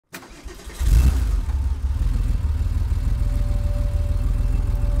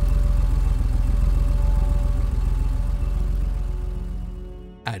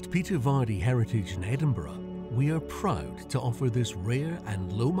At Peter Vardy Heritage in Edinburgh, we are proud to offer this rare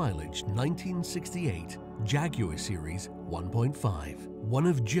and low-mileage 1968 Jaguar Series 1.5, one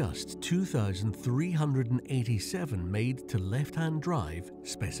of just 2,387 made to left-hand drive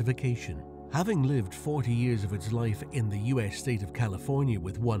specification. Having lived 40 years of its life in the US state of California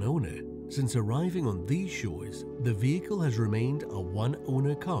with one owner, since arriving on these shores, the vehicle has remained a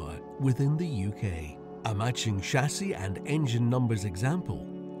one-owner car within the UK. A matching chassis and engine numbers example,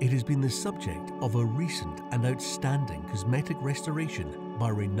 it has been the subject of a recent and outstanding cosmetic restoration by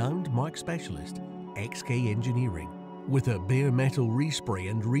renowned marque specialist XK Engineering, with a bare metal respray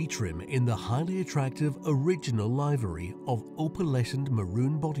and retrim in the highly attractive original livery of opalescent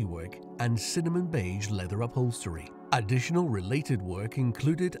maroon bodywork and cinnamon beige leather upholstery. Additional related work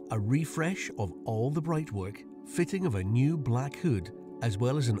included a refresh of all the brightwork, fitting of a new black hood, as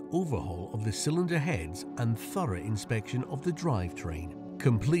well as an overhaul of the cylinder heads and thorough inspection of the drivetrain.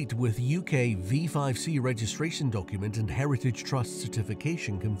 Complete with UK V5C registration document and Heritage Trust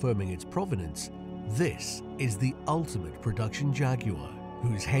certification confirming its provenance, this is the ultimate production Jaguar,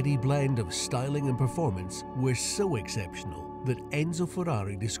 whose heady blend of styling and performance were so exceptional that Enzo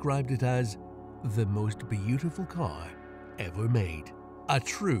Ferrari described it as the most beautiful car ever made. A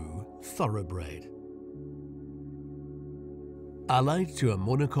true thoroughbred. Allied to a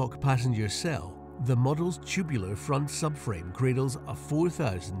monocoque passenger cell, the model's tubular front subframe cradles a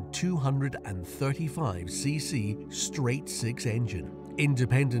 4,235cc straight-six engine,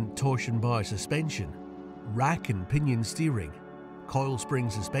 independent torsion bar suspension, rack and pinion steering, coil spring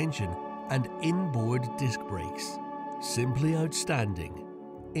suspension, and inboard disc brakes. Simply outstanding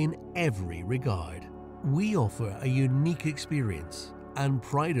in every regard. We offer a unique experience and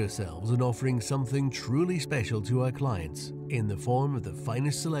pride ourselves in offering something truly special to our clients in the form of the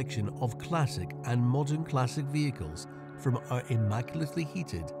finest selection of classic and modern classic vehicles from our immaculately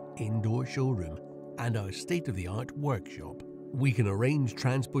heated indoor showroom and our state-of-the-art workshop. We can arrange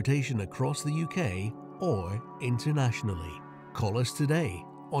transportation across the UK or internationally. Call us today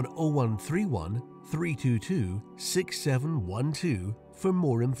on 0131 322 6712 for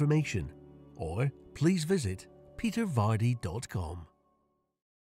more information, or please visit petervardy.com.